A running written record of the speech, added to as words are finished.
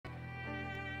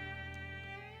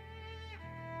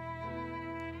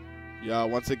Yo,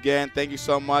 once again, thank you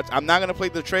so much. I'm not gonna play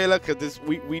the trailer because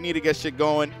we need to get shit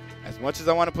going. As much as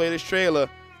I want to play this trailer,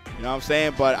 you know what I'm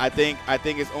saying? But I think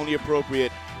it's only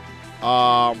appropriate.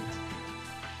 Let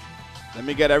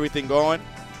me get everything going.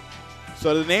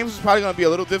 So the names is probably gonna be a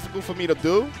little difficult for me to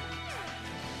do.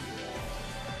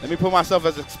 Let me put myself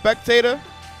as a spectator.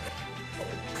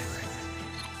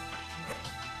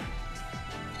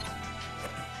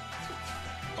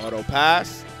 Auto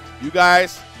pass. You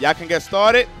guys, y'all can get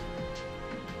started.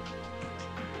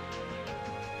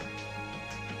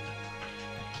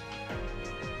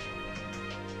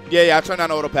 Yeah, I turned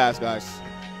on auto pass, guys.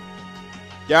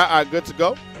 Yeah, all right, good to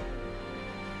go.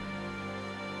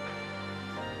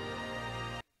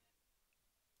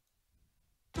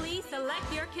 Please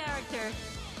select your character.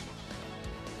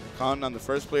 Rekun on the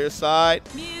first player's side.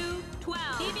 Mew 12.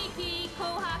 Hibiki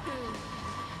Kohaku.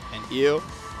 And EEL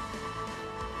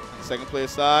on the second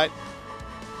player's side.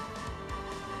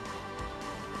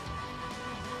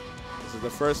 This is the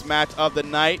first match of the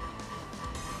night.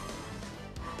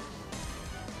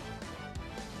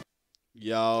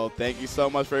 Yo, thank you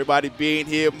so much for everybody being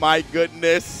here. My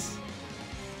goodness.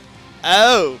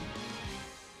 Oh,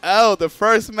 the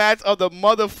first match of the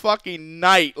motherfucking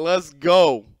night. Let's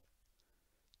go.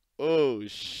 Oh,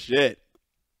 shit.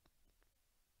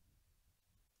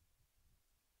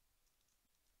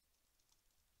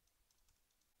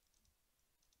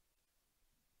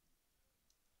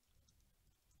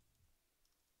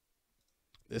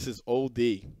 This is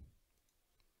OD.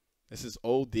 This is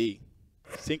OD.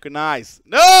 Synchronize.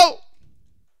 No!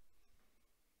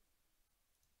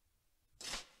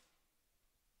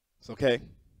 It's okay.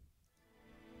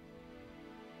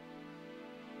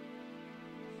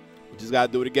 We just got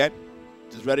to do it again.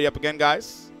 Just ready up again,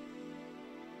 guys.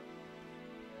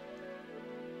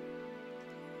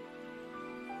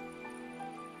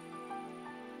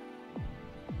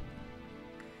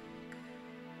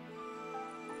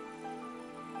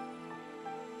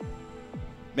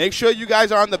 Make sure you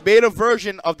guys are on the beta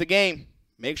version of the game.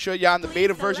 Make sure you're on the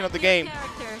beta version of the game.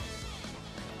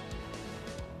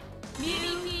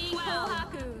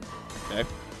 Okay.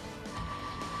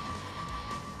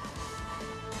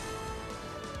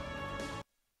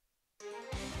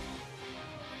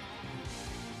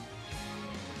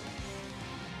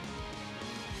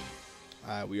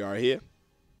 All right, we are here.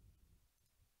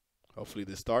 Hopefully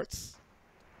this starts.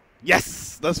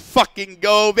 Yes, let's fucking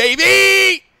go,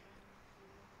 baby!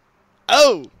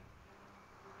 Oh,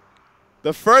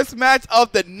 the first match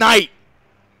of the night.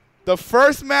 The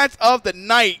first match of the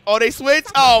night. Oh, they switch?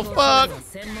 Oh, fuck.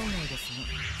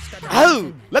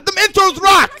 Oh, let them intros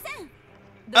rock.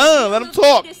 Let them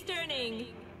talk.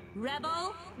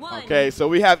 Okay, so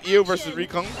we have EEL versus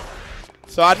Rekun.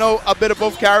 So I know a bit of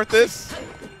both characters.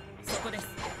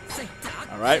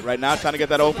 All right, right now trying to get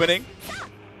that opening.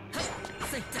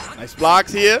 Nice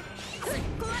blocks here.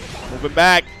 Moving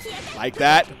back like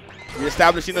that.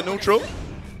 Reestablishing the neutral.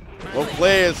 Both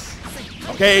players.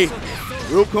 Okay,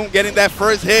 Rekun getting that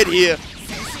first hit here.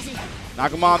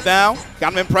 Knock him off down.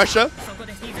 Got him in pressure.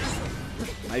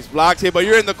 Nice blocks here, but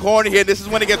you're in the corner here. This is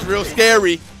when it gets real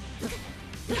scary.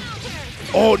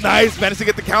 Oh, nice. Managed to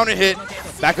get the counter hit.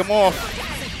 Back him off.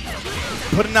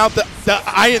 Putting out the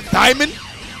Iron Diamond.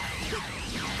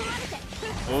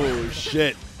 Oh,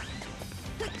 shit.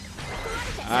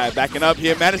 All right, backing up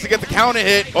here. Managed to get the counter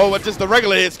hit. Oh, just the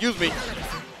regular hit, excuse me.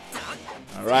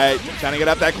 All right, trying to get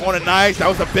out that corner. Nice. That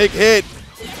was a big hit.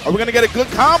 Are we going to get a good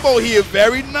combo here?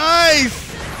 Very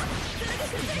nice.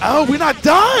 Oh, we're not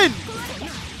done.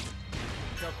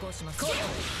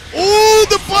 Ooh,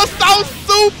 the bust out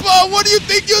super. What do you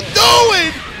think you're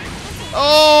doing?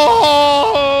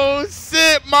 Oh,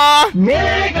 shit, ma.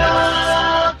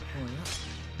 Mega.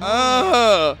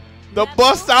 The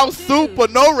bust out super.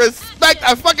 No respect.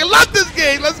 I fucking love this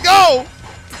game. Let's go.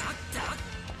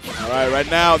 All right, right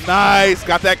now. Nice.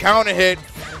 Got that counter hit.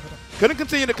 Couldn't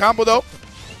continue the combo, though.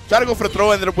 Try to go for the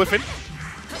throw. Ended up whiffing.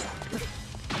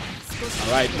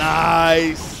 All right,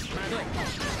 nice.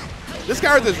 This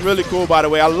character is really cool, by the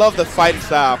way. I love the fighting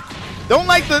style. Don't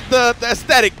like the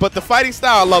aesthetic, but the fighting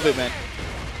style, I love it, man.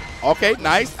 Okay,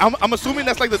 nice. I'm assuming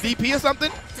that's like the DP or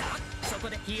something.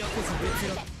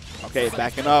 Okay,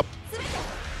 backing up.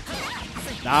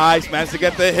 Nice, managed to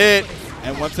get the hit.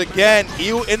 And once again,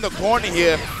 EEL in the corner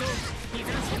here.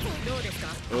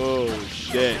 Oh,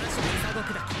 shit.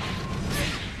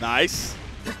 Nice.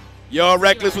 Yo,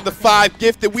 Reckless with the 5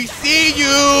 gifted. We see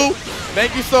you.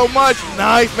 Thank you so much.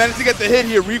 Nice. Managed to get the hit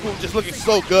here. Rekun just looking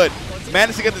so good.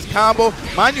 Managed to get this combo.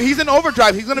 Mind you, he's in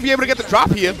overdrive. He's going to be able to get the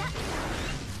drop here.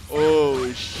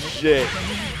 Oh, shit.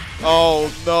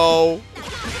 Oh, no.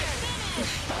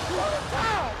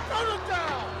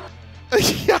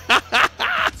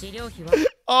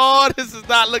 Oh, this is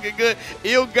not looking good.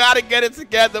 You gotta get it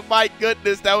together. My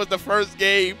goodness, that was the first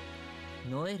game.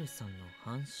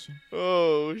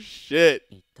 Oh, shit.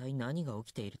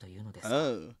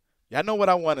 Y'all know what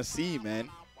I want to see, man.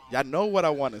 Y'all know what I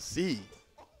want to see.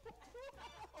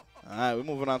 All right, we're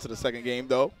moving on to the second game,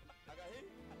 though.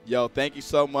 Yo, thank you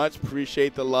so much.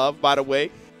 Appreciate the love, by the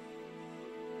way.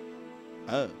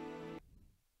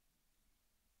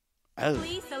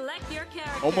 Please select your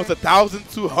character. Almost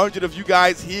 1,200 of you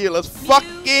guys here. Let's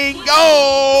fucking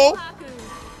go.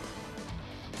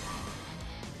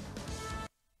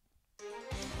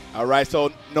 All right,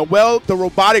 so Noelle, the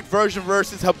robotic version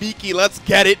versus Hibiki. Let's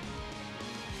get it.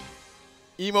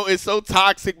 Emo is so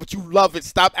toxic, but you love it.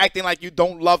 Stop acting like you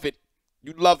don't love it.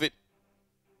 You love it.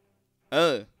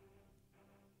 Oh,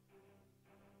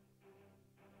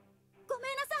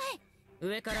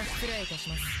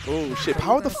 shit.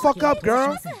 Power the fuck up,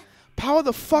 girl. Power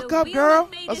the fuck up, girl.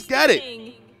 Let's get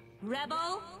it.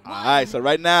 All right, so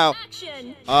right now.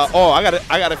 Oh, I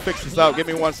gotta fix this up. Give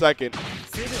me 1 second.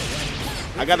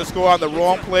 I got to score on the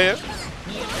wrong player.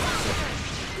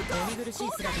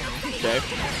 Okay.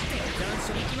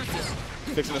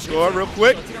 Fixing the score real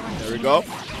quick. There we go.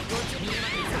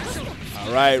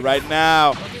 All right, right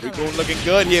now, Rekun looking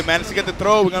good here. Managed to get the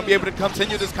throw. We're going to be able to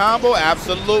continue this combo?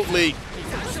 Absolutely.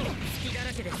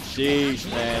 Sheesh,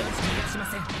 man.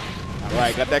 All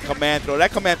right, got that command throw.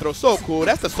 That command throw so cool.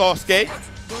 That's the Sasuke.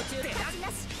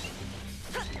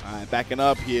 All right, backing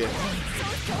up here.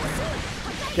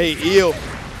 Okay, EEL.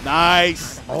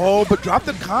 Nice. Oh, but dropped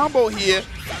the combo here.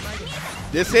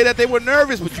 They say that they were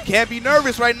nervous, but you can't be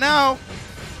nervous right now.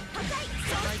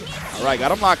 All right,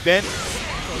 got him locked in.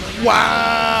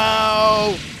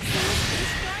 Wow.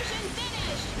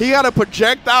 He got a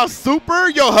projectile super?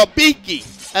 Yo, Hibiki.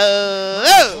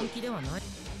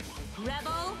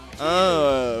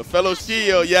 Fellow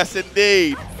Shio, yes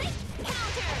indeed.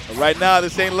 But right now,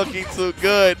 this ain't looking too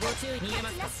good.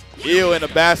 EEL in a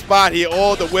bad spot here.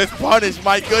 Oh, the whiff punish.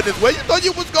 My goodness. Where you thought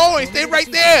you was going? Stay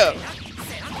right there.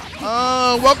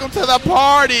 Welcome to the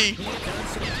party.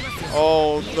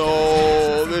 Oh,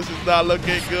 no. This is not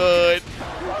looking good.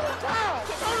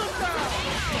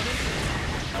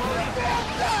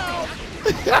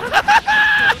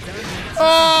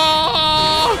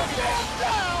 Oh.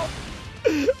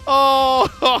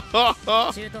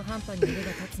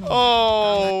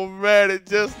 Oh, man.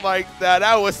 It's just like that.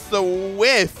 That was the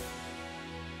whiff.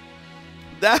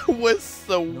 That was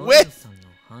the whiff.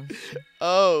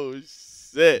 Oh,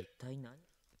 shit.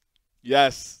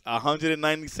 Yes,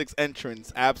 196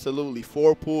 entrants. Absolutely.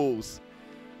 4 pools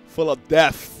full of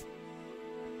death.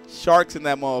 Sharks in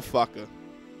that motherfucker.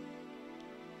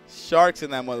 Sharks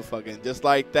in that motherfucker. And just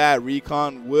like that,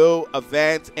 Rekun will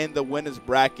advance in the winner's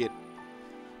bracket.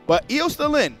 But EEL's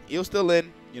still in. EEL's still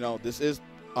in. You know, this is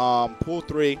pool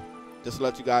 3. Just to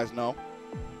let you guys know.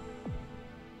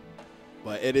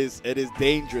 But it is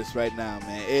dangerous right now,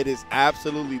 man. It is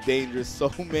absolutely dangerous.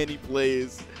 So many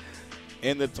players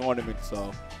in the tournament.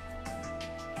 So,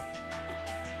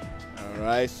 all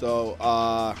right. So,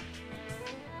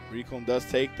 Rekun does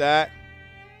take that.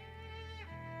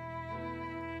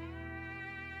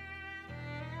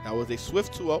 That was a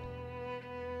swift 2-0.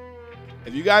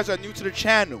 If you guys are new to the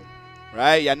channel,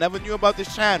 right? Y'all never knew about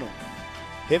this channel.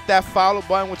 Hit that follow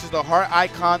button, which is the heart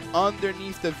icon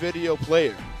underneath the video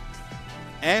player.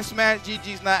 And Smash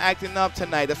GG's not acting up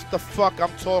tonight. That's what the fuck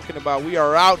I'm talking about. We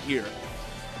are out here.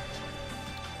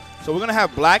 So we're gonna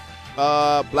have Black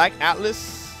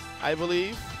Atlas, I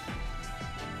believe.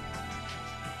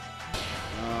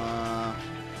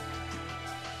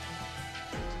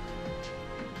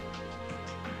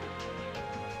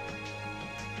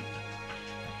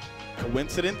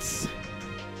 Coincidence?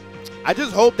 I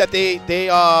just hope that they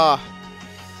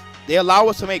allow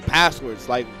us to make passwords.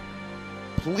 Like,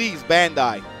 please,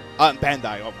 Bandai.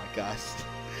 Bandai, oh my gosh.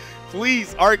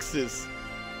 Please, Arxis,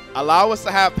 allow us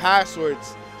to have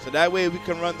passwords so that way we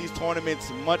can run these tournaments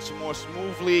much more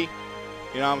smoothly.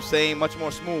 You know what I'm saying? Much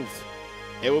more smooth.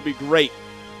 It will be great.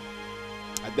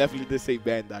 I definitely did say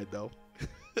Bandai, though.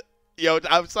 Yo,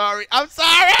 I'm sorry. I'm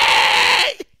sorry!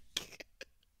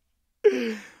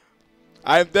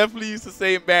 I'm definitely used to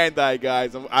saying Bandai,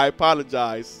 guys. I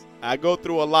apologize. I go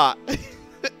through a lot.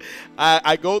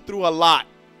 I go through a lot.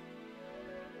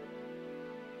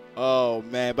 Oh,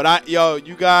 man. But, yo,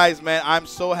 you guys, man, I'm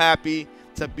so happy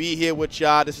to be here with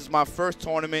y'all. This is my first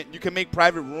tournament. You can make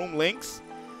private room links.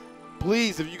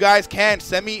 Please, if you guys can,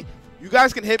 send me. You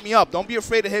guys can hit me up. Don't be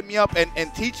afraid to hit me up and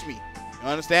teach me. You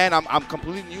understand? I'm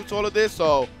completely new to all of this.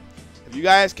 So, if you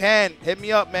guys can, hit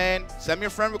me up, man. Send me a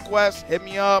friend request. Hit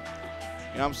me up.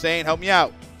 You know what I'm saying? Help me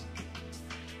out.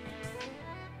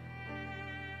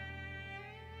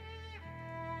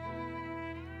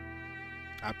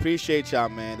 I appreciate y'all,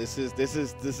 man. This is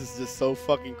just so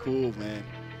fucking cool, man.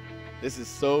 This is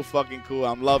so fucking cool.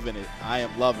 I'm loving it. I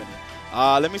am loving it.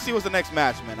 Let me see what's the next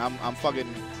match, man. I'm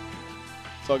fucking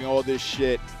talking all this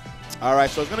shit. All right,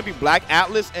 so it's gonna be Black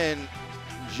Atlas and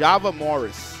Java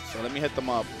Morris. So let me hit them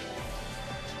up.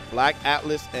 Black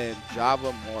Atlas and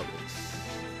Java Morris.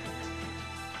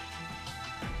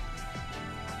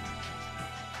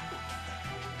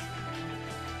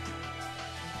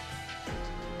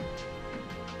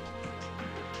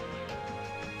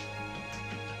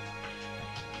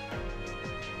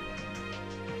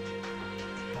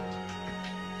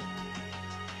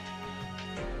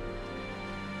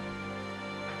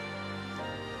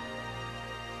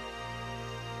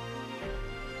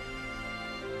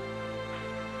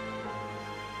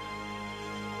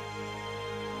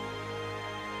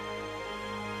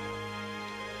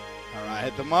 All right,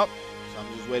 hit them up. So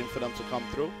I'm just waiting for them to come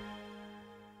through.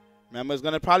 Remember, it's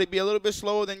going to probably be a little bit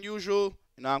slower than usual.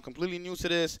 You know, I'm completely new to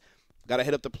this. Got to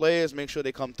hit up the players, make sure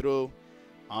they come through.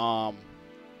 And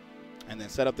then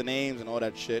set up the names and all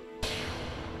that shit.